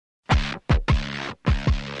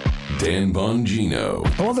Dan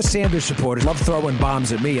Bongino. All the Sanders supporters love throwing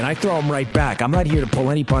bombs at me, and I throw them right back. I'm not here to pull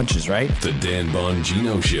any punches, right? The Dan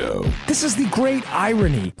Bongino Show. This is the great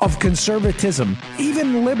irony of conservatism.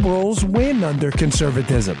 Even liberals win under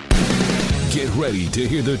conservatism. Get ready to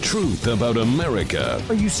hear the truth about America.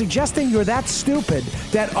 Are you suggesting you're that stupid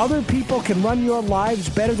that other people can run your lives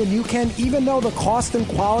better than you can, even though the cost and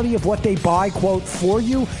quality of what they buy, quote, for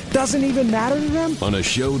you, doesn't even matter to them? On a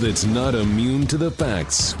show that's not immune to the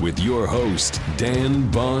facts, with your host,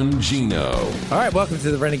 Dan Bongino. All right, welcome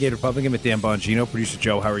to the Renegade Republican with Dan Bongino. Producer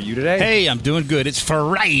Joe, how are you today? Hey, I'm doing good. It's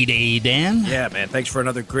Friday, Dan. Yeah, man. Thanks for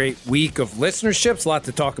another great week of listenerships. A lot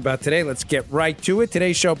to talk about today. Let's get right to it.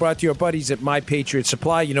 Today's show brought to your buddies at My Patriot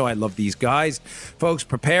Supply. You know I love these guys. Folks,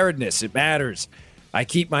 preparedness, it matters. I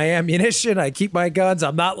keep my ammunition. I keep my guns.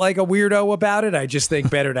 I'm not like a weirdo about it. I just think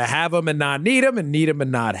better to have them and not need them, and need them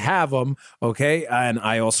and not have them, okay? And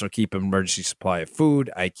I also keep an emergency supply of food.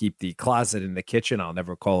 I keep the closet in the kitchen. I'll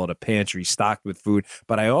never call it a pantry stocked with food,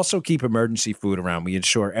 but I also keep emergency food around. We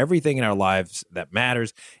ensure everything in our lives that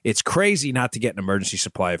matters. It's crazy not to get an emergency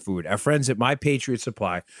supply of food. Our friends at My Patriot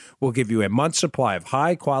Supply will give you a month's supply of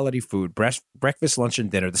high-quality food, breakfast, lunch, and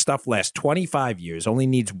dinner. The stuff lasts 25 years, only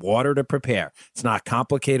needs water to prepare. It's not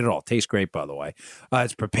complicated at all. Tastes great, by the way.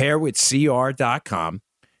 It's preparewithcr.com.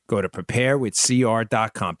 Go to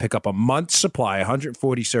preparewithcr.com. Pick up a month's supply,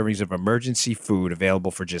 140 servings of emergency food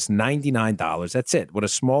available for just $99. That's it. What a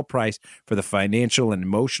small price for the financial and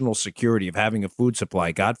emotional security of having a food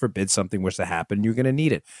supply. God forbid something was to happen, you're going to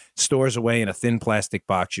need it. Stores away in a thin plastic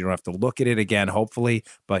box. You don't have to look at it again, hopefully,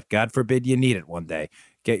 but God forbid you need it one day.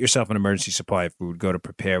 Get yourself an emergency supply of food. Go to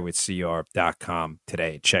preparewithcr.com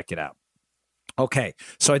today. Check it out. Okay,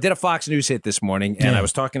 so I did a Fox News hit this morning, and I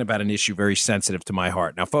was talking about an issue very sensitive to my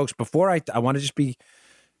heart. Now, folks, before I want to just be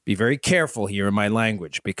very careful here in my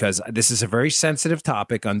language, because this is a very sensitive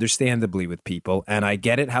topic, understandably, with people, and I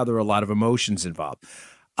get it how there are a lot of emotions involved.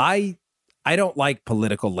 I don't like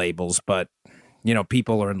political labels, but you know,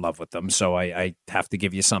 people are in love with them, so I have to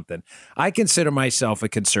give you something. I consider myself a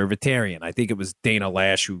conservatarian. I think it was Dana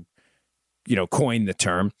Lash who, you know, coined the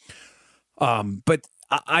term. But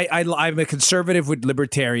I'm a conservative with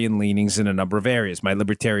libertarian leanings in a number of areas. My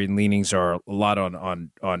libertarian leanings are a lot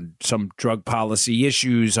on some drug policy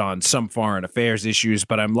issues, on some foreign affairs issues,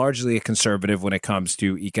 but I'm largely a conservative when it comes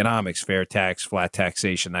to economics, fair tax, flat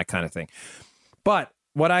taxation, that kind of thing. But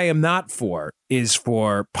what I am not for is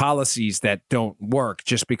for policies that don't work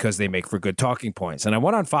just because they make for good talking points. And I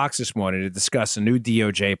went on Fox this morning to discuss a new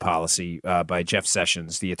DOJ policy by Jeff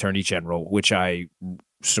Sessions, the Attorney General, which I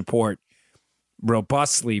support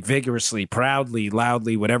robustly, vigorously, proudly,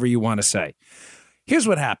 loudly, whatever you want to say. Here's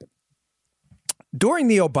what happened. During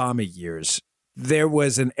the Obama years, there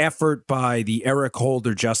was an effort by the Eric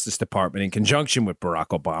Holder Justice Department in conjunction with Barack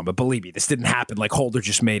Obama. Believe me, this didn't happen like Holder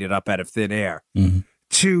just made it up out of thin air.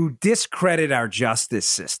 To discredit our justice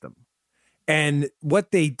system. And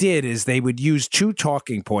what they did is they would use two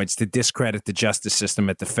talking points to discredit the justice system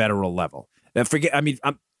at the federal level.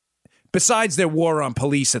 Besides their war on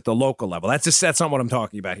police at the local level. That's not what I'm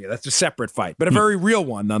talking about here. That's a separate fight, but a very real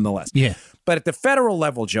one nonetheless. Yeah. But at the federal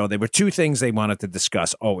level, Joe, there were two things they wanted to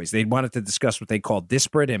discuss always. They wanted to discuss what they called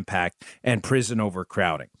disparate impact and prison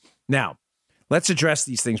overcrowding. Now, let's address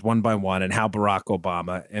these things one by one and how Barack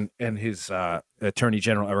Obama and his Attorney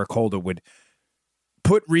General Eric Holder would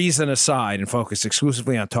put reason aside and focus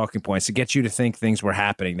exclusively on talking points to get you to think things were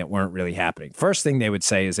happening that weren't really happening. First thing they would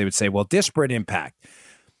say, well, disparate impact.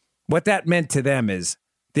 What that meant to them is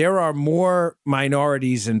there are more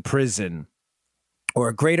minorities in prison, or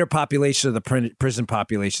a greater population of the prison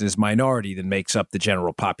population is minority than makes up the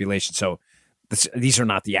general population. So these are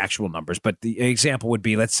not the actual numbers, but the example would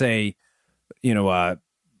be, let's say, you know,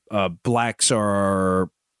 blacks are,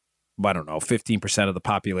 I don't know, 15% of the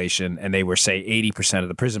population, and they were, say, 80% of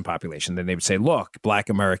the prison population. Then they would say, look, black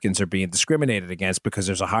Americans are being discriminated against because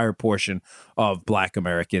there's a higher portion of black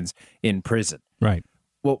Americans in prison. Right.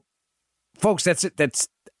 Well, folks, that's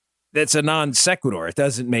a non sequitur. It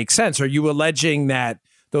doesn't make sense. Are you alleging that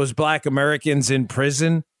those black Americans in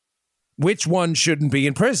prison, which one shouldn't be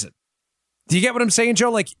in prison? Do you get what I'm saying,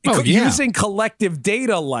 Joe? Like using collective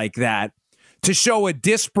data like that to show a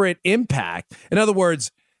disparate impact. In other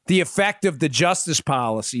words, the effect of the justice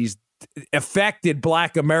policies affected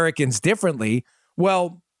black Americans differently.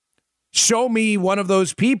 Well, show me one of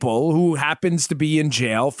those people who happens to be in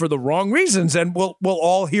jail for the wrong reasons, and we'll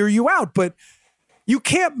all hear you out. But you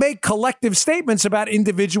can't make collective statements about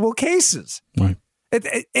individual cases. Right.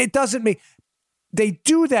 It doesn't make. they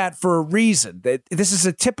do that for a reason. This is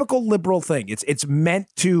a typical liberal thing. It's meant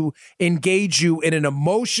to engage you in an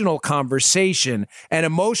emotional conversation, and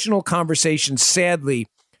emotional conversations, sadly,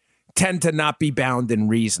 tend to not be bound in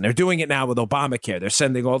reason. They're doing it now with Obamacare. They're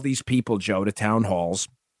sending all these people, Joe, to town halls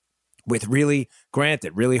with really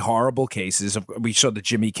horrible cases. We saw the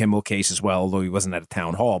Jimmy Kimmel case as well, although he wasn't at a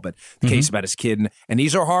town hall, but the case about his kid. And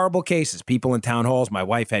these are horrible cases. People in town halls. My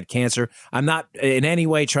wife had cancer. I'm not in any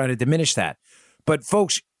way trying to diminish that. But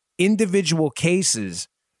folks, individual cases,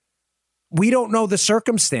 we don't know the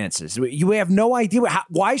circumstances. You have no idea.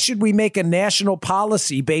 Why should we make a national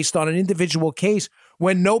policy based on an individual case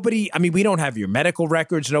when we don't have your medical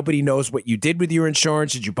records. Nobody knows what you did with your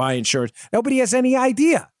insurance. Did you buy insurance? Nobody has any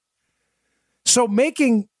idea. So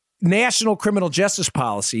making national criminal justice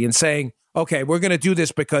policy and saying, okay, we're going to do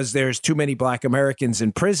this because there's too many black Americans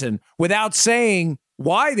in prison without saying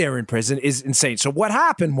why they're in prison is insane. So what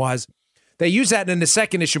happened was they use that. And in the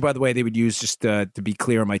second issue, by the way, they would use, just to be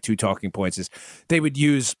clear on my 2 talking points, is they would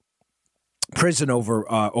use prison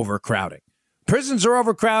overcrowding. Prisons are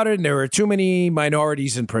overcrowded and there are too many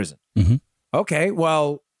minorities in prison. Mm-hmm. Okay,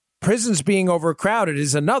 well, prisons being overcrowded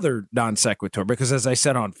is another non sequitur because, as I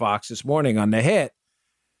said on Fox this morning on The Hit,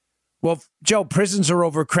 well, Joe, prisons are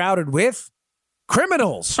overcrowded with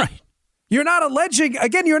criminals. Right. You're not alleging,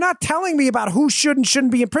 again, you're not telling me about who should and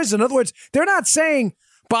shouldn't be in prison. In other words, they're not saying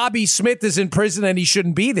Bobby Smith is in prison and he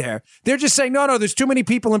shouldn't be there. They're just saying, no, there's too many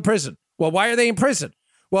people in prison. Well, why are they in prison?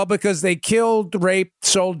 Well, because they killed, raped,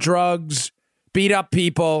 sold drugs, beat up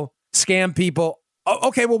people, scam people. Oh,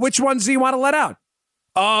 okay, well, which ones do you want to let out?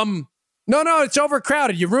 No, it's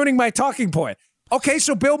overcrowded. You're ruining my talking point. Okay,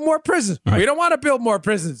 so build more prisons. Right. We don't want to build more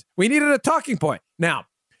prisons. We needed a talking point. Now,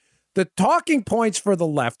 the talking points for the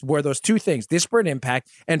left were those 2 things, disparate impact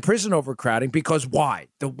and prison overcrowding, because why?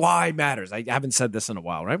 The why matters. I haven't said this in a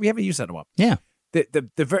while, right? We haven't used that in a while. Yeah.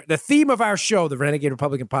 The theme of our show, the Renegade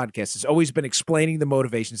Republican Podcast, has always been explaining the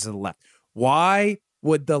motivations of the left. Why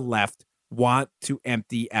would the left want to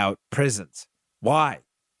empty out prisons? Why?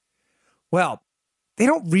 Well, they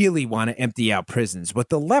don't really want to empty out prisons. What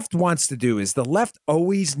the left wants to do is the left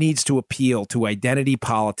always needs to appeal to identity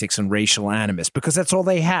politics and racial animus because that's all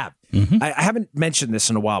they have. Mm-hmm. I haven't mentioned this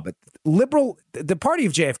in a while, but the party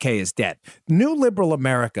of JFK is dead. New liberal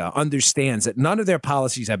America understands that none of their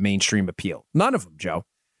policies have mainstream appeal. None of them, Joe.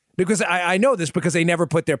 Because I know this because they never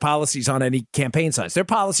put their policies on any campaign signs. Their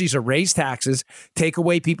policies are raise taxes, take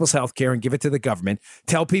away people's health care and give it to the government,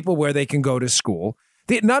 tell people where they can go to school.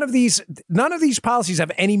 None of these policies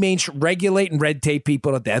have any regulate and red tape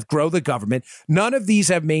people to death, grow the government. None of these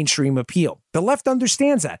have mainstream appeal. The left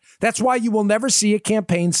understands that. That's why you will never see a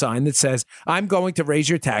campaign sign that says, I'm going to raise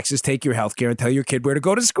your taxes, take your health care, and tell your kid where to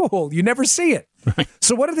go to school. You never see it. Right.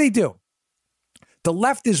 So what do? The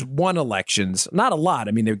left has won elections, not a lot.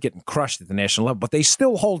 I mean, they're getting crushed at the national level, but they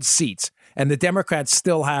still hold seats, and the Democrats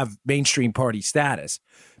still have mainstream party status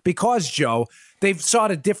because, Joe, they've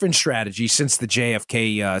sought a different strategy since the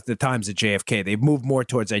times of JFK. They've moved more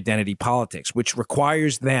towards identity politics, which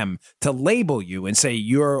requires them to label you and say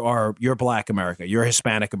you're Black America, you're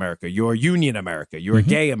Hispanic America, you're Union America, you're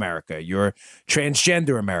gay America, you're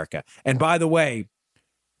transgender America. And by the way,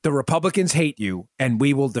 the Republicans hate you, and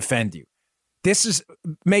we will defend you.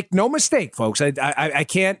 Make no mistake, folks. I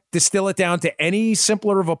can't distill it down to any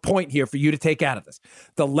simpler of a point here for you to take out of this.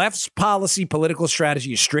 The left's political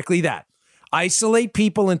strategy is strictly that. Isolate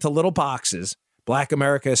people into little boxes, Black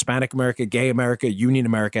America, Hispanic America, gay America, Union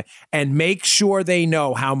America, and make sure they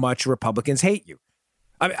know how much Republicans hate you.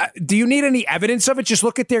 Do you need any evidence of it? Just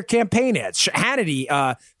look at their campaign ads. Hannity,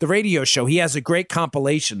 the radio show, he has a great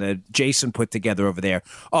compilation that Jason put together over there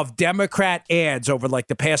of Democrat ads over like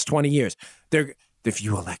the past 20 years. If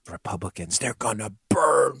you elect Republicans, they're going to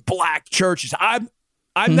burn black churches.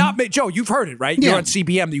 I'm not, Joe, you've heard it, right? Yeah. You're on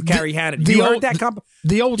CBM, you carry Hannity. You heard that?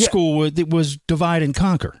 The old school, it was divide and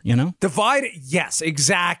conquer, you know? Yes,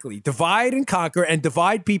 exactly. Divide and conquer and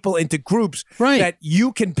divide people into groups that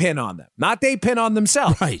you can pin on them. Not they pin on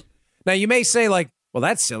themselves. Right. Now, you may say like, well,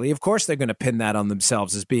 that's silly. Of course they're going to pin that on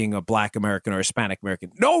themselves as being a Black American or Hispanic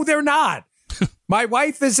American. No, they're not. My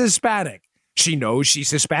wife is Hispanic. She knows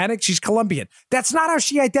she's Hispanic. She's Colombian. That's not how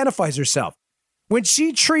she identifies herself. When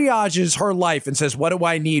she triages her life and says, what do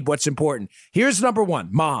I need? What's important? Here's number 1,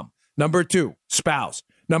 mom. Number 2, spouse.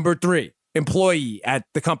 Number 3, employee at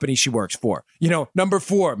the company she works for. Number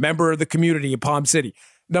 4, member of the community in Palm City.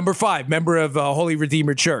 Number 5, member of Holy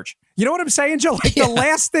Redeemer Church. You know what I'm saying, Joe? Like the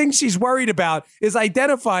last thing she's worried about is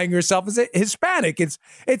identifying herself as a Hispanic.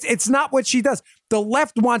 It's not what she does. The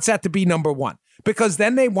left wants that to be number 1 because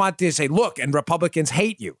then they want to say, look, and Republicans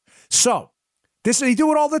hate you. So They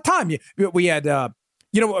do it all the time. We had,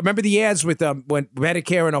 remember the ads with when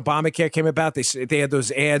Medicare and Obamacare came about? They had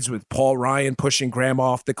those ads with Paul Ryan pushing grandma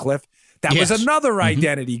off the cliff. That was another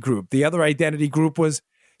identity group. The other identity group was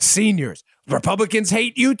seniors. Republicans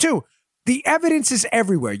hate you too. The evidence is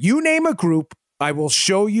everywhere. You name a group, I will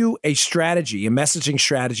show you a strategy, a messaging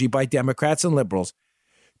strategy by Democrats and liberals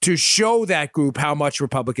to show that group how much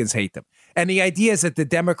Republicans hate them. And the idea is that the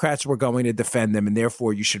Democrats were going to defend them, and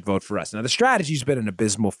therefore you should vote for us. Now, the strategy's been an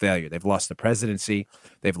abysmal failure. They've lost the presidency.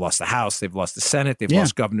 They've lost the House. They've lost the Senate. They've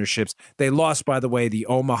lost governorships. They lost, by the way, the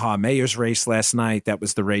Omaha mayor's race last night. That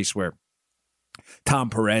was the race where Tom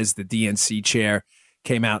Perez, the DNC chair,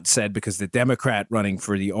 came out and said because the Democrat running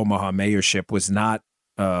for the Omaha mayorship was not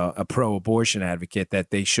a pro-abortion advocate that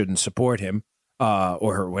they shouldn't support him.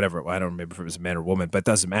 Or her, whatever. I don't remember if it was a man or woman, but it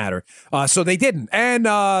doesn't matter. So they didn't. And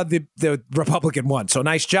the Republican won. So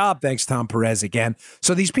nice job. Thanks, Tom Perez, again.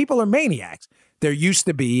 So these people are maniacs. There used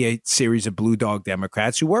to be a series of blue dog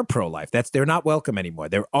Democrats who were pro-life. They're not welcome anymore.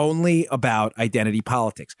 They're only about identity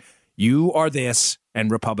politics. You are this, and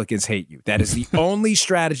Republicans hate you. That is the only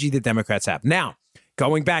strategy that Democrats have. Now,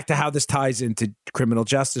 going back to how this ties into criminal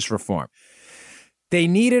justice reform, they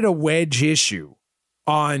needed a wedge issue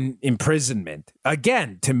on imprisonment,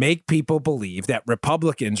 again, to make people believe that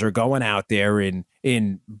Republicans are going out there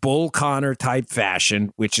in Bull Connor type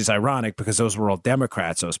fashion, which is ironic because those were all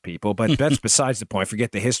Democrats, those people, but that's besides the point.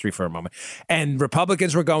 Forget the history for a moment. And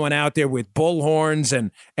Republicans were going out there with bullhorns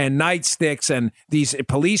and nightsticks, and these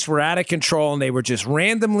police were out of control, and they were just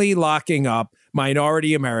randomly locking up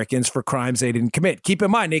minority Americans for crimes they didn't commit. Keep in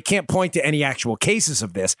mind, they can't point to any actual cases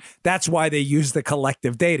of this. That's why they use the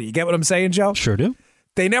collective data. You get what I'm saying, Joe? Sure do.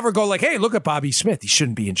 They never go like, hey, look at Bobby Smith. He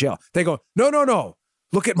shouldn't be in jail. They go, no.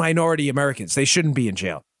 Look at minority Americans. They shouldn't be in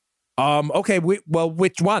jail. Okay,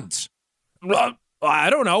 which ones? I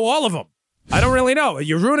don't know. All of them. I don't really know.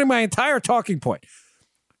 You're ruining my entire talking point.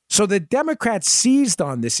 So the Democrats seized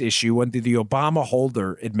on this issue under the Obama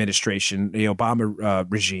Holder administration, the Obama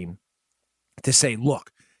regime, to say,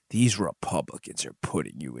 look, these Republicans are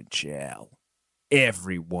putting you in jail.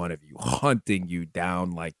 Every one of you, hunting you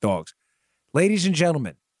down like dogs. Ladies and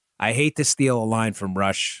gentlemen, I hate to steal a line from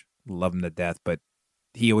Rush, love him to death, but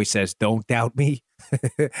he always says, don't doubt me.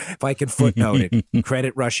 If I can footnote it,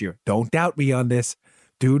 credit Rush here. Don't doubt me on this.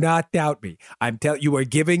 Do not doubt me. I'm telling you, are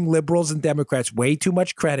giving liberals and Democrats way too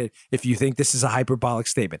much credit if you think this is a hyperbolic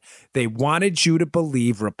statement. They wanted you to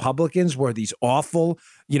believe Republicans were these awful,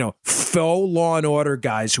 faux law and order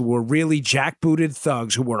guys who were really jackbooted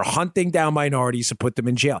thugs who were hunting down minorities to put them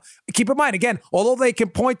in jail. Keep in mind, again, although they can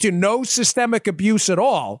point to no systemic abuse at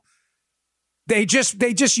all, they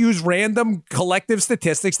just use random collective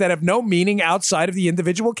statistics that have no meaning outside of the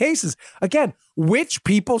individual cases. Again, which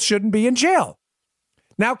people shouldn't be in jail?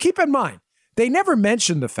 Now, keep in mind, they never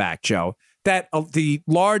mentioned the fact, Joe, that the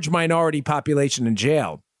large minority population in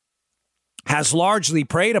jail has largely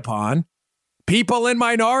preyed upon people in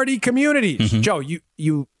minority communities. Mm-hmm. Joe,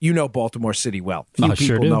 you know Baltimore City well. Few people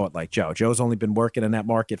sure know it like Joe. Joe's only been working in that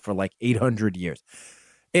market for like 800 years.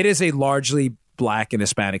 It is a largely black and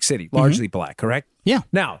Hispanic city. Largely black, correct? Yeah.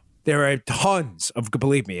 Now, there are tons of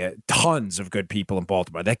good people in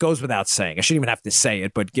Baltimore. That goes without saying. I shouldn't even have to say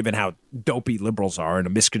it, but given how dopey liberals are and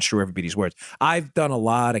to misconstrue everybody's words, I've done a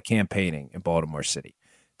lot of campaigning in Baltimore City.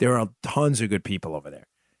 There are tons of good people over there.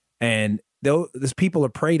 And those people are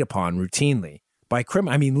preyed upon routinely by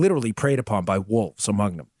literally preyed upon by wolves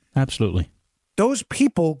among them. Absolutely. Those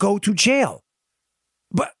people go to jail.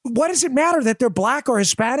 But what does it matter that they're black or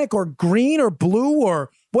Hispanic or green or blue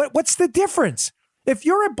or what's the difference? If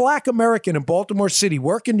you're a black American in Baltimore City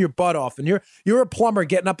working your butt off and you're a plumber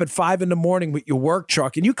getting up at 5 a.m. with your work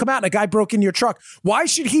truck and you come out and a guy broke into your truck, why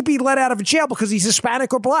should he be let out of jail because he's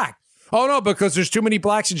Hispanic or black? Oh, no, because there's too many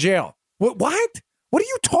blacks in jail. What? What are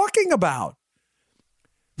you talking about?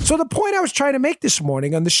 So the point I was trying to make this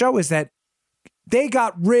morning on the show is that they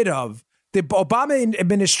got rid of the Obama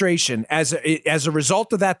administration as a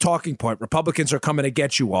result of that talking point. Republicans are coming to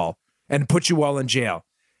get you all and put you all in jail.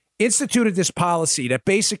 Instituted this policy that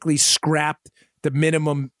basically scrapped the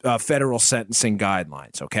minimum federal sentencing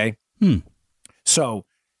guidelines, okay? So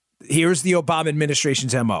here's the Obama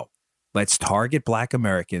administration's MO. Let's target black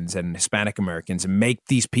Americans and Hispanic Americans and make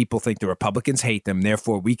these people think the Republicans hate them.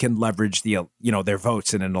 Therefore, we can leverage their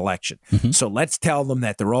votes in an election. Mm-hmm. So let's tell them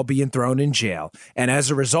that they're all being thrown in jail. And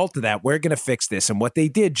as a result of that, we're going to fix this. And what they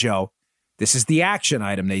did, Joe, this is the action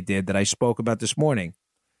item they did that I spoke about this morning.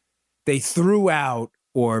 They threw out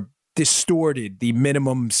or distorted the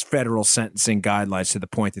minimum federal sentencing guidelines to the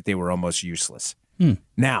point that they were almost useless.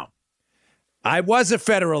 Now, I was a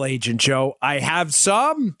federal agent, Joe. I have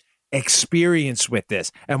some experience with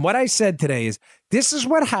this. And what I said today is this is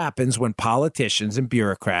what happens when politicians and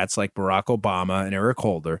bureaucrats like Barack Obama and Eric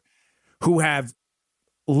Holder, who have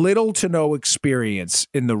little to no experience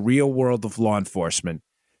in the real world of law enforcement,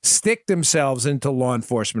 stick themselves into law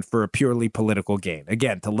enforcement for a purely political gain.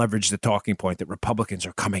 Again, to leverage the talking point that Republicans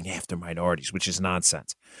are coming after minorities, which is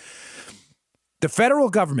nonsense. The federal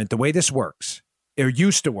government, the way this works, or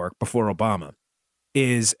used to work before Obama,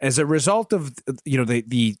 is as a result of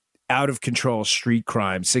the out of control street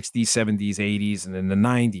crime, 60s, 70s, 80s, and in the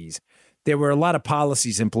 90s, there were a lot of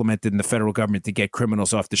policies implemented in the federal government to get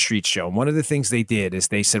criminals off the streets, Joe. And one of the things they did is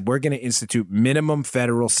they said, we're going to institute minimum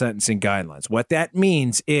federal sentencing guidelines. What that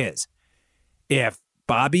means is if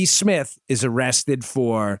Bobby Smith is arrested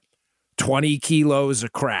for 20 kilos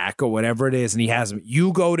of crack or whatever it is, and he has them,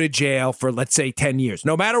 you go to jail for, let's say, 10 years.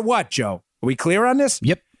 No matter what, Joe. Are we clear on this?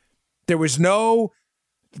 Yep. There was no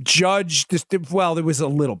judge. Well, there was a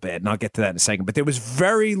little bit, and I'll get to that in a second, but there was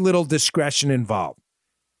very little discretion involved.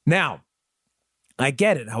 Now, I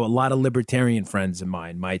get it how a lot of libertarian friends of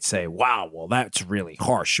mine might say, wow, well, that's really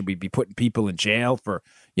harsh. Should we be putting people in jail for,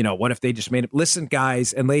 what if they just made it? Listen,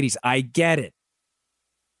 guys and ladies, I get it.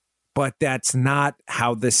 But that's not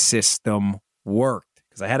how the system worked.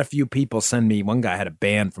 Because I had a few people send me, one guy had a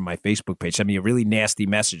ban from my Facebook page, send me a really nasty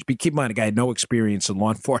message. Keep in mind, the guy had no experience in law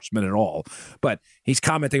enforcement at all. But he's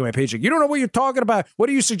commenting on my page like, you don't know what you're talking about. What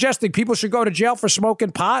are you suggesting? People should go to jail for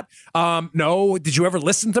smoking pot? No. Did you ever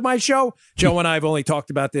listen to my show? Joe and I have only talked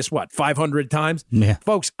about this, 500 times? Yeah.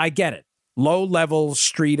 Folks, I get it. Low-level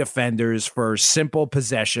street offenders for simple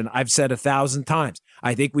possession, I've said 1,000 times.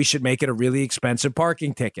 I think we should make it a really expensive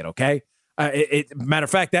parking ticket, okay? Matter of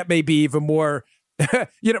fact, that may be even more...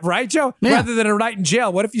 right, Joe? Yeah. Rather than a night in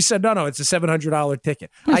jail, what if you said, no, it's a $700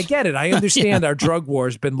 ticket? I get it. I understand our drug war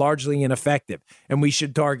has been largely ineffective, and we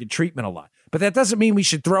should target treatment a lot. But that doesn't mean we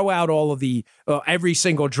should throw out all of the every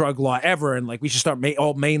single drug law ever, and we should start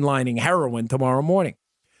all mainlining heroin tomorrow morning.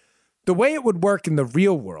 The way it would work in the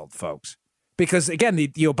real world, folks, because, again, the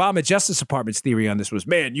Obama Justice Department's theory on this was,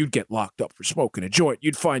 man, you'd get locked up for smoking a joint.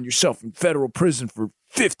 You'd find yourself in federal prison for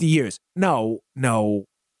 50 years. No.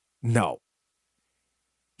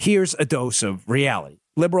 Here's a dose of reality.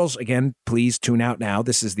 Liberals, again, please tune out now.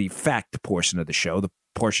 This is the fact portion of the show, the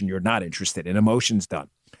portion you're not interested in. Emotion's done.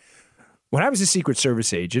 When I was a Secret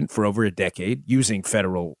Service agent for over a decade, using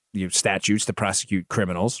federal statutes to prosecute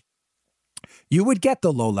criminals, you would get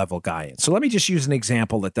the low-level guy in. So let me just use an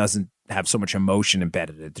example that doesn't have so much emotion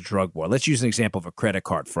embedded in the drug war. Let's use an example of a credit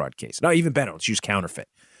card fraud case. No, even better, let's use counterfeit.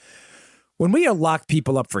 When we locked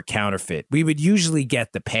people up for counterfeit, we would usually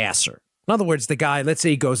get the passer. In other words, the guy, let's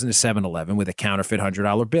say he goes into 7-Eleven with a counterfeit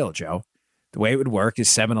 $100 bill, Joe. The way it would work is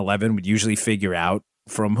 7-Eleven would usually figure out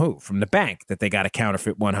from who? From the bank that they got a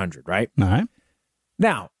counterfeit 100, right? All right.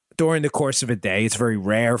 Now, during the course of a day, it's very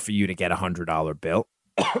rare for you to get a $100 bill.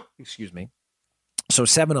 Excuse me. So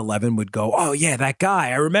 7-Eleven would go, oh, yeah, that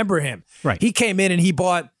guy, I remember him. Right. He came in and he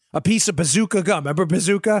bought a piece of Bazooka gum. Remember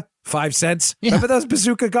Bazooka? 5 cents. Yeah. Remember those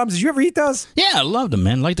Bazooka gums? Did you ever eat those? Yeah, I loved them,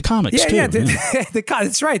 man. Like the comics, too. Yeah.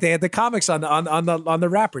 That's right. They had the comics on the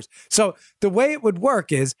wrappers. So the way it would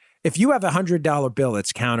work is if you have a $100 bill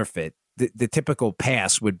that's counterfeit, the typical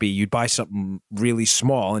pass would be you'd buy something really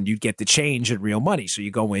small and you'd get the change in real money. So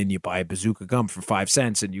you go in, you buy a Bazooka gum for 5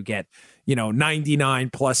 cents and you get,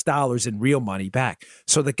 $99+ in real money back.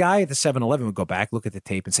 So the guy at the 7-Eleven would go back, look at the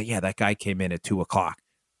tape and say, yeah, that guy came in at 2:00.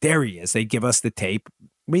 There he is. They'd give us the tape.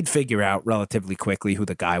 We'd figure out relatively quickly who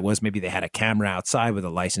the guy was. Maybe they had a camera outside with a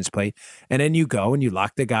license plate. And then you go and you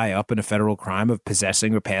lock the guy up in a federal crime of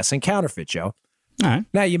possessing or passing counterfeit, Joe. All right.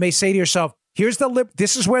 Now, you may say to yourself,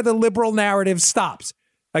 this is where the liberal narrative stops.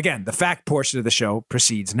 Again, the fact portion of the show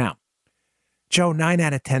proceeds now. Joe, 9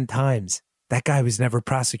 out of 10 times, that guy was never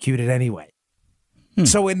prosecuted anyway.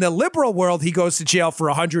 So in the liberal world, he goes to jail for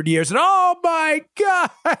 100 years. And oh, my God,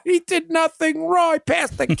 he did nothing wrong. He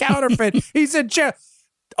passed the counterfeit. He's in jail.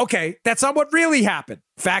 Okay, that's not what really happened.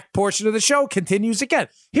 Fact portion of the show continues again.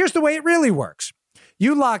 Here's the way it really works.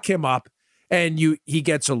 You lock him up and he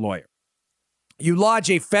gets a lawyer. You lodge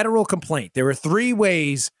a federal complaint. There are 3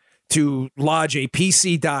 ways to lodge a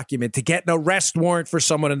PC document to get an arrest warrant for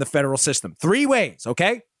someone in the federal system. 3 ways,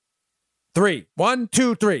 okay? 3. 1,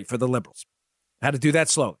 2, 3 for the liberals. How to do that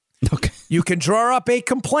slowly. Okay. You can draw up a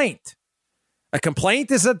complaint. A complaint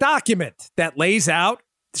is a document that lays out,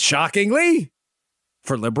 shockingly,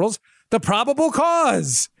 for liberals, the probable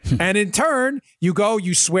cause. And in turn, you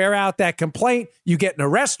swear out that complaint, you get an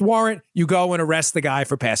arrest warrant, you go and arrest the guy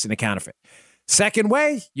for passing the counterfeit. Second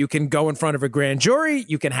way, you can go in front of a grand jury,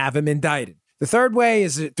 you can have him indicted. The third way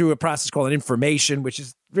is through a process called an information, which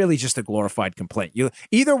is really just a glorified complaint.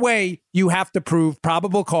 Either way, you have to prove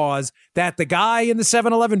probable cause that the guy in the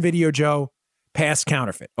 7-Eleven video, Joe, passed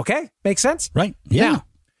counterfeit. Okay? Makes sense? Right. Yeah. Now,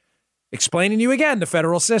 explaining to you again the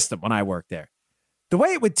federal system when I worked there. The way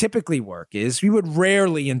it would typically work is you would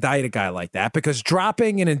rarely indict a guy like that because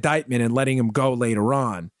dropping an indictment and letting him go later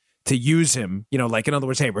on to use him, like in other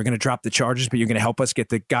words, hey, we're going to drop the charges, but you're going to help us get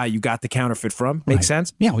the guy you got the counterfeit from. Make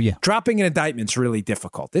sense? Yeah, well, yeah. Dropping an indictment's really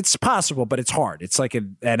difficult. It's possible, but it's hard. It's like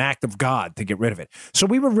an act of God to get rid of it. So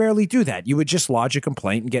we would rarely do that. You would just lodge a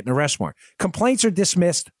complaint and get an arrest warrant. Complaints are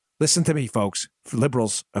dismissed. Listen to me, folks, for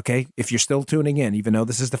liberals, okay? If you're still tuning in, even though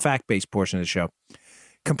this is the fact-based portion of the show,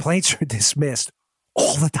 complaints are dismissed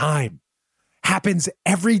all the time. Happens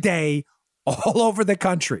every day all over the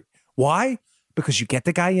country. Why? Because you get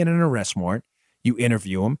the guy in an arrest warrant, you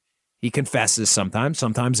interview him, he confesses sometimes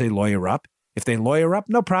they lawyer up. If they lawyer up,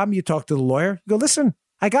 no problem. You talk to the lawyer, you go, listen,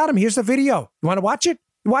 I got him. Here's the video. You want to watch it?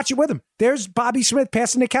 You watch it with him. There's Bobby Smith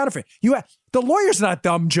passing the counterfeit. The lawyer's not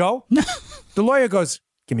dumb, Joe. The lawyer goes,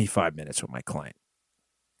 give me 5 minutes with my client.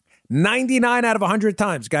 99 out of 100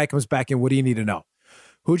 times, guy comes back in, what do you need to know?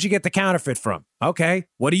 Who'd you get the counterfeit from? Okay.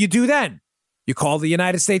 What do you do then? You call the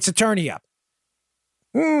United States attorney up.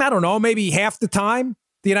 I don't know. Maybe half the time,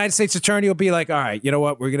 the United States attorney will be like, all right, you know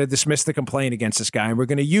what? We're going to dismiss the complaint against this guy and we're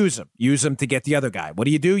going to use him to get the other guy. What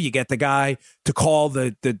do? You get the guy to call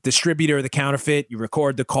the distributor of the counterfeit. You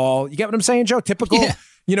record the call. You get what I'm saying, Joe? Typical,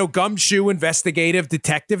 gumshoe investigative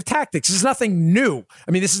detective tactics. This is nothing new.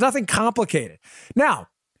 I mean, this is nothing complicated. Now,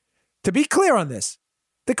 to be clear on this,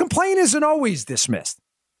 the complaint isn't always dismissed.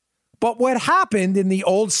 But what happened in the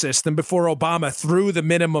old system before Obama threw the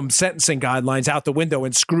minimum sentencing guidelines out the window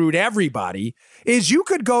and screwed everybody is you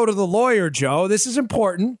could go to the lawyer, Joe. This is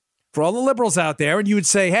important for all the liberals out there. And you would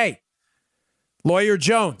say, hey, Lawyer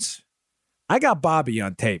Jones, I got Bobby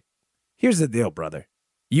on tape. Here's the deal, brother.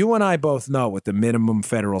 You and I both know what the minimum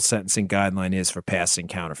federal sentencing guideline is for passing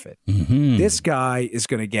counterfeit. Mm-hmm. This guy is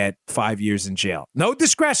going to get 5 years in jail. No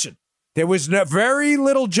discretion. There was very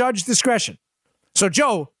little judge discretion. So,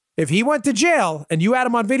 Joe, if he went to jail and you had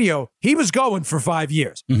him on video, he was going for 5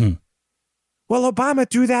 years. Mm-hmm. Well, Obama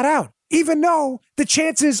threw that out, even though the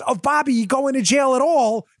chances of Bobby going to jail at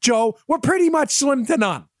all, Joe, were pretty much slim to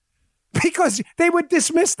none because they would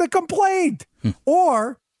dismiss the complaint.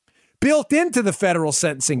 Or built into the federal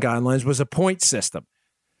sentencing guidelines was a point system.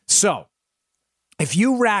 So if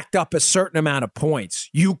you racked up a certain amount of points,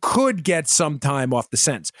 you could get some time off the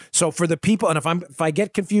sentence. So for the people, and if I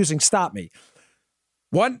get confusing, stop me.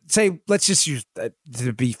 Let's just use,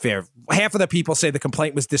 to be fair, half of the people say the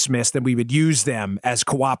complaint was dismissed and we would use them as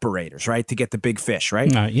cooperators, right, to get the big fish,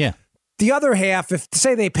 right? Yeah. The other half, if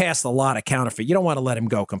say they passed a lot of counterfeit, you don't want to let them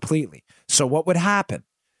go completely. So what would happen?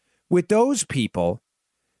 With those people,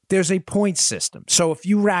 there's a point system. So if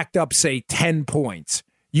you racked up, say, 10 points,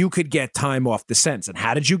 you could get time off the sentence. And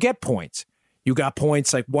how did you get points? You got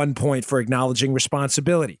points like 1 point for acknowledging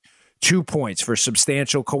responsibility, 2 points for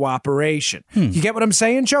substantial cooperation. You get what I'm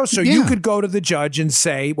saying, Joe? So you could go to the judge and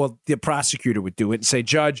say, well, the prosecutor would do it and say,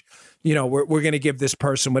 Judge, we're going to give this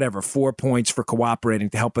person, 4 points for cooperating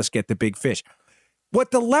to help us get the big fish.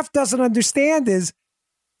 What the left doesn't understand is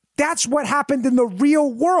that's what happened in the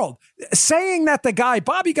real world. Saying that the guy,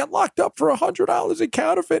 Bobby, got locked up for $100 in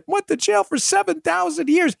counterfeit, went to jail for 7,000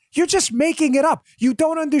 years. You're just making it up. You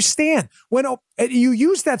don't understand. When you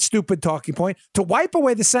use that stupid talking point to wipe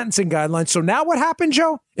away the sentencing guidelines. So now what happened,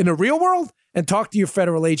 Joe, in the real world? And talk to your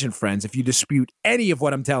federal agent friends if you dispute any of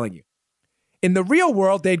what I'm telling you. In the real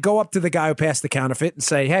world, they'd go up to the guy who passed the counterfeit and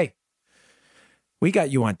say, hey, we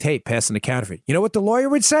got you on tape passing the counterfeit. You know what the lawyer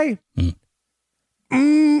would say?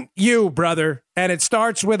 You, brother. And it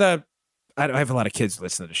starts with I have a lot of kids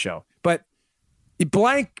listening to the show, but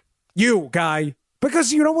blank you, guy.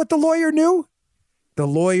 Because you know what the lawyer knew? The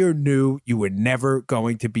lawyer knew you were never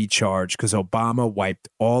going to be charged because Obama wiped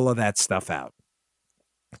all of that stuff out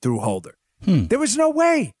through Holder. There was no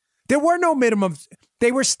way. There were no minimums.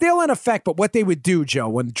 They were still in effect, but what they would do,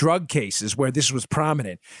 Joe, in drug cases where this was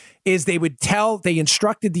prominent, is they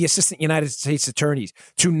instructed the assistant United States attorneys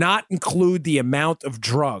to not include the amount of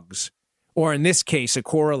drugs, or in this case, a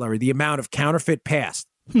corollary, the amount of counterfeit passed.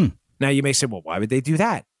 Now you may say, well, why would they do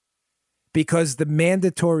that? Because the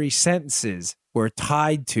mandatory sentences were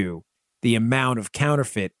tied to the amount of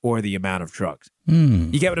counterfeit or the amount of drugs.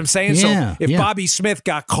 You get what I'm saying? Yeah, so if Bobby Smith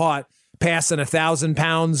got caught passing 1,000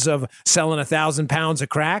 pounds of selling 1,000 pounds of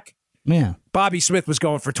crack, Bobby Smith was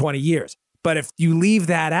going for 20 years. But if you leave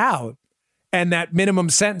that out and that minimum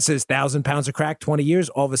sentence is 1,000 pounds of crack, 20 years,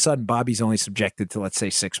 all of a sudden Bobby's only subjected to, let's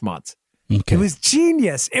say, 6 months. Okay. It was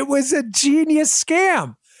genius. It was a genius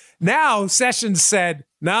scam. Now Sessions said,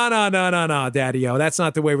 no, Daddy-O, that's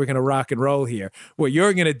not the way we're going to rock and roll here. What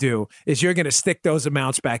you're going to do is you're going to stick those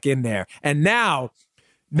amounts back in there. And now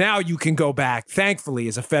you can go back, thankfully,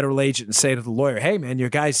 as a federal agent and say to the lawyer, hey, man, your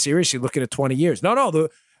guy's seriously looking at 20 years. No,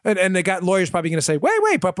 and the lawyer's probably going to say,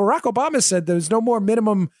 wait, but Barack Obama said there's no more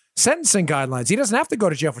minimum sentencing guidelines. He doesn't have to go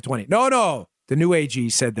to jail for 20. No, the new AG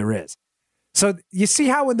said there is. So you see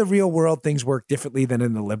how in the real world things work differently than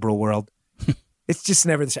in the liberal world? It's just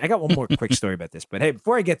never the same. I got one more quick story about this, but hey,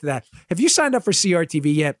 before I get to that, have you signed up for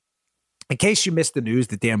CRTV yet? In case you missed the news,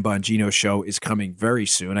 the Dan Bongino show is coming very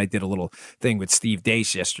soon. I did a little thing with Steve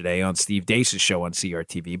Deace yesterday on Steve Deace's show on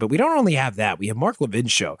CRTV, but we don't only have that. We have Mark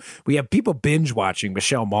Levin's show. We have people binge watching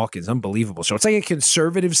Michelle Malkin's unbelievable show. It's like a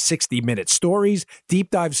conservative 60-minute stories,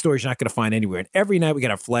 deep dive stories you're not going to find anywhere. And every night we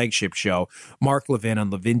got our flagship show, Mark Levin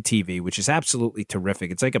on Levin TV, which is absolutely terrific.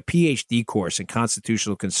 It's like a PhD course in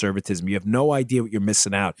constitutional conservatism. You have no idea what you're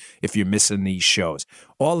missing out if you're missing these shows.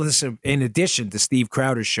 All of this in addition to Steve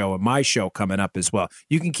Crowder's show and my show coming up as well.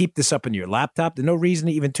 You can keep this up on your laptop. There's no reason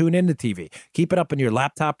to even tune into TV. Keep it up on your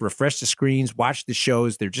laptop, refresh the screens, watch the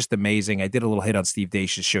shows. They're just amazing. I did a little hit on Steve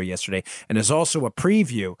Deace's show yesterday. And there's also a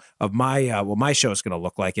preview of my what my show is going to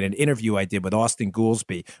look like in an interview I did with Austin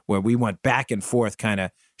Goolsbee, where we went back and forth kind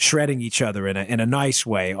of shredding each other in a nice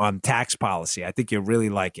way on tax policy. I think you'll really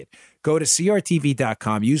like it. Go to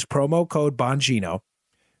CRTV.com, use promo code Bongino.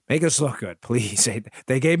 Make us look good, please.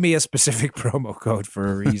 They gave me a specific promo code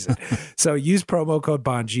for a reason. So use promo code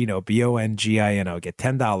Bongino, Bongino, get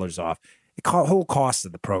 $10 off. The whole cost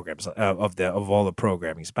of the programs, of all the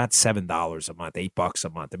programming, is about $7 a month, $8 a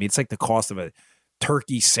month. I mean, it's like the cost of a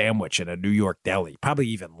turkey sandwich in a New York deli, probably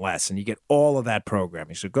even less. And you get all of that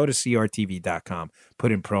programming. So go to CRTV.com,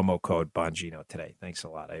 put in promo code Bongino today. Thanks a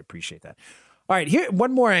lot. I appreciate that. All right, here,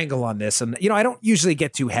 one more angle on this. And, I don't usually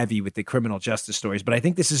get too heavy with the criminal justice stories, but I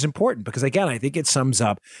think this is important because, again, I think it sums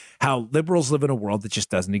up how liberals live in a world that just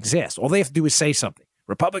doesn't exist. All they have to do is say something.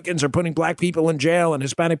 Republicans are putting black people in jail and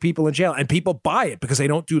Hispanic people in jail, and people buy it because they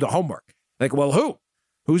don't do the homework. Like, well, who?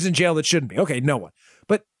 Who's in jail that shouldn't be? Okay, no one.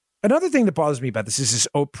 But another thing that bothers me about this is this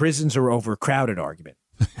prisons are overcrowded argument.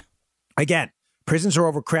 Again, prisons are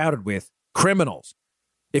overcrowded with criminals.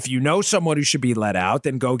 If you know someone who should be let out,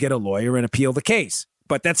 then go get a lawyer and appeal the case.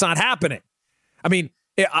 But that's not happening. I mean,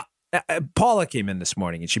 Paula came in this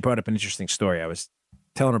morning and she brought up an interesting story. I was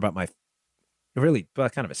telling her about my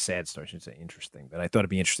kind of a sad story. I shouldn't say interesting, but I thought it'd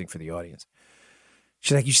be interesting for the audience.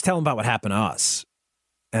 She's like, you should tell them about what happened to us.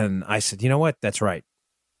 And I said, you know what? That's right.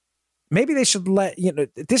 Maybe they should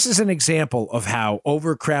this is an example of how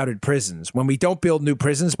overcrowded prisons, when we don't build new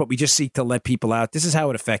prisons, but we just seek to let people out. This is how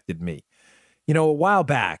it affected me. A while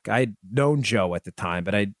back, I'd known Joe at the time,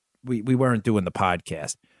 but we weren't doing the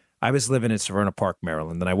podcast. I was living in Severna Park,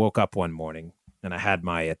 Maryland, and I woke up one morning, and I had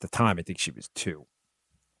at the time, I think she was 2.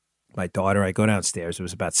 My daughter, I go downstairs. It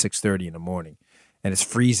was about 6:30 in the morning, and it's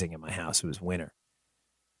freezing in my house. It was winter.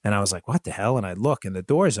 And I was like, what the hell? And I look, and the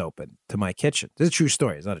door's open to my kitchen. This is a true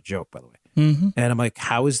story. It's not a joke, by the way. Mm-hmm. And I'm like,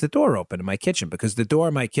 how is the door open in my kitchen? Because the door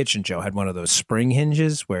in my kitchen, Joe, had one of those spring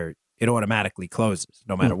hinges where it automatically closes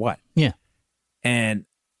no matter what. Yeah. And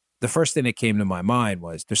the first thing that came to my mind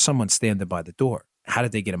was, there's someone standing by the door. How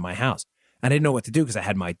did they get in my house? I didn't know what to do because I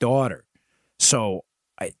had my daughter. So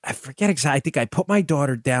I forget exactly. I think I put my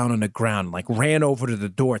daughter down on the ground, and ran over to the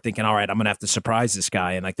door thinking, all right, I'm going to have to surprise this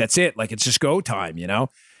guy. And that's it. It's just go time,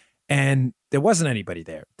 And there wasn't anybody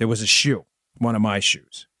there. There was a shoe, one of my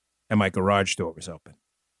shoes, and my garage door was open.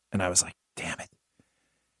 And I was like, damn it.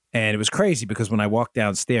 And it was crazy because when I walked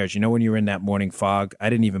downstairs, when you're in that morning fog, I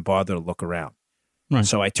didn't even bother to look around. Right.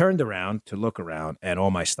 So I turned around to look around, and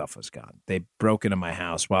all my stuff was gone. They broke into my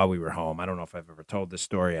house while we were home. I don't know if I've ever told this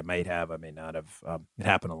story. I might have. I may not have. It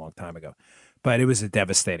happened a long time ago. But it was a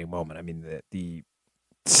devastating moment. I mean, the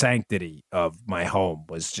sanctity of my home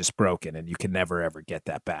was just broken, and you can never, ever get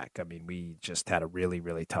that back. I mean, we just had a really,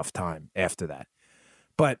 really tough time after that.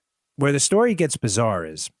 But where the story gets bizarre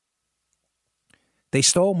is they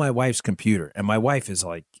stole my wife's computer, and my wife is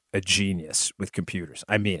like a genius with computers.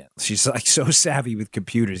 I mean it. She's so savvy with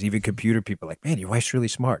computers. Even computer people are like, man, your wife's really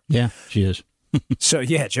smart. Yeah, she is. So,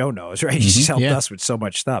 yeah, Joe knows, right? She's helped us with so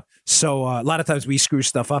much stuff. So a lot of times we screw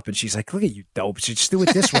stuff up, and she's like, look at you, dope. She just do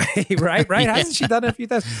it this way, right? Yeah. Hasn't she done it a few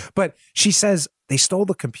times? But she says, they stole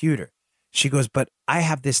the computer. She goes, but I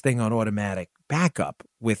have this thing on automatic backup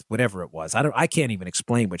with whatever it was. I can't even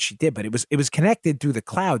explain what she did, but it was connected through the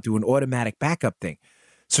cloud to an automatic backup thing.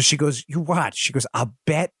 So she goes, you watch. She goes, I'll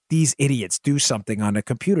bet these idiots do something on the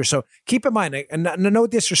computer. So keep in mind, and no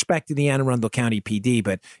disrespect to the Anne Arundel County PD,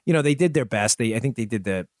 but they did their best. I think they did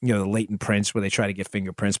the latent prints where they try to get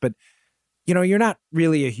fingerprints. But you're not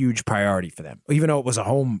really a huge priority for them, even though it was a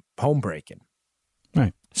home break-in.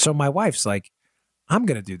 Right. So my wife's like, I'm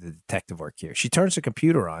going to do the detective work here. She turns the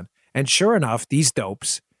computer on, and sure enough, these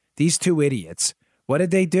dopes, these two idiots, what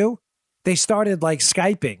did they do? They started like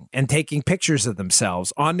Skyping and taking pictures of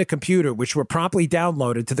themselves on the computer, which were promptly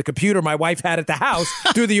downloaded to the computer my wife had at the house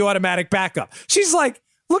through the automatic backup. She's like,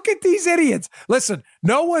 look at these idiots. Listen,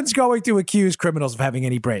 no one's going to accuse criminals of having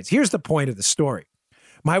any brains. Here's the point of the story.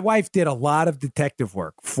 My wife did a lot of detective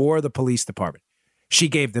work for the police department. She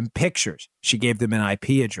gave them pictures. She gave them an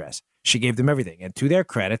IP address. She gave them everything. And to their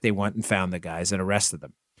credit, they went and found the guys and arrested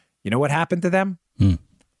them. You know what happened to them?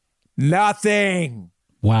 Nothing.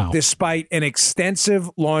 Wow. Despite an extensive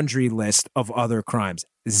laundry list of other crimes.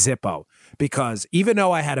 Zippo. Because even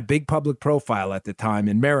though I had a big public profile at the time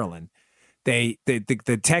in Maryland, the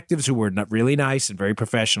detectives who were not really nice and very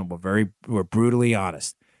professional, but were brutally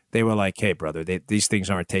honest. They were like, hey, brother, these things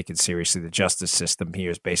aren't taken seriously. The justice system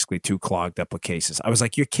here is basically too clogged up with cases. I was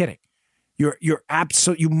like, you're kidding. You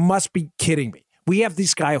must be kidding me. We have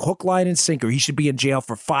this guy hook, line, and sinker. He should be in jail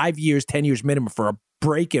for 5 years, 10 years minimum for a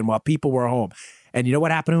break-in while people were home. And you know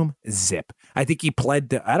what happened to him? Zip. I think he pled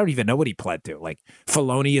to, I don't even know what he pled to, like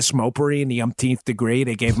felonious mopery in the umpteenth degree.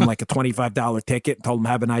 They gave him like a $25 ticket and told him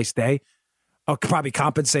have a nice day. Oh, probably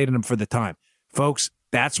compensated him for the time. Folks,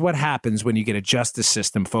 that's what happens when you get a justice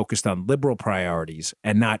system focused on liberal priorities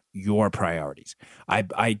and not your priorities.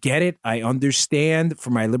 I get it. I understand for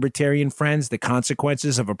my libertarian friends the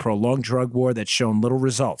consequences of a prolonged drug war that's shown little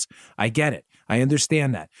results. I get it. I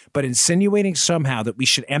understand that. But insinuating somehow that we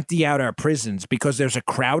should empty out our prisons because there's a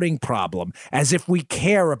crowding problem, as if we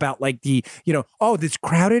care about like oh, it's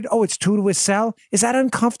crowded? Oh, it's 2 to a cell? Is that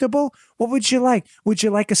uncomfortable? What would you like? Would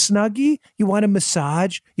you like a Snuggie? You want a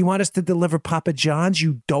massage? You want us to deliver Papa John's,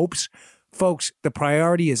 you dopes? Folks, the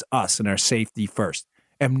priority is us and our safety first.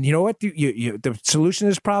 And you know what? The solution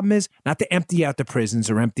to this problem is not to empty out the prisons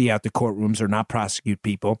or empty out the courtrooms or not prosecute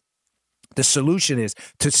people. The solution is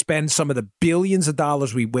to spend some of the billions of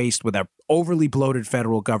dollars we waste with our overly bloated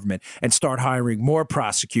federal government and start hiring more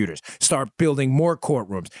prosecutors, start building more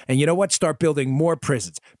courtrooms. And you know what? Start building more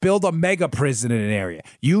prisons. Build a mega prison in an area.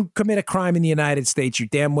 You commit a crime in the United States, you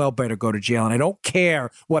damn well better go to jail. And I don't care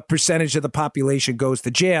what percentage of the population goes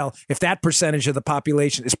to jail if that percentage of the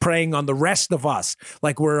population is preying on the rest of us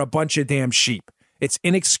like we're a bunch of damn sheep. It's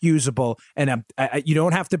inexcusable, and you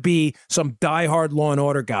don't have to be some diehard law and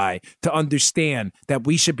order guy to understand that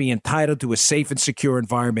we should be entitled to a safe and secure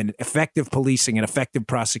environment, effective policing, and effective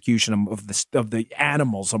prosecution of the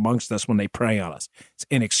animals amongst us when they prey on us. It's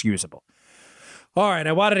inexcusable. All right,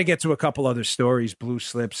 I wanted to get to a couple other stories, blue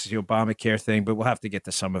slips, the Obamacare thing, but we'll have to get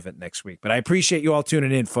to some of it next week. But I appreciate you all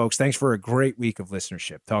tuning in, folks. Thanks for a great week of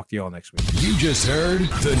listenership. Talk to you all next week. You just heard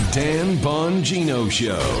the Dan Bongino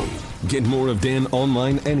Show. Get more of Dan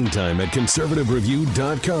online anytime at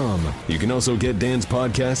conservativereview.com. You can also get Dan's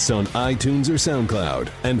podcasts on iTunes or SoundCloud.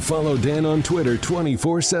 And follow Dan on Twitter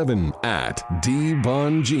 24/7 at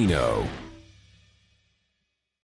DBongino.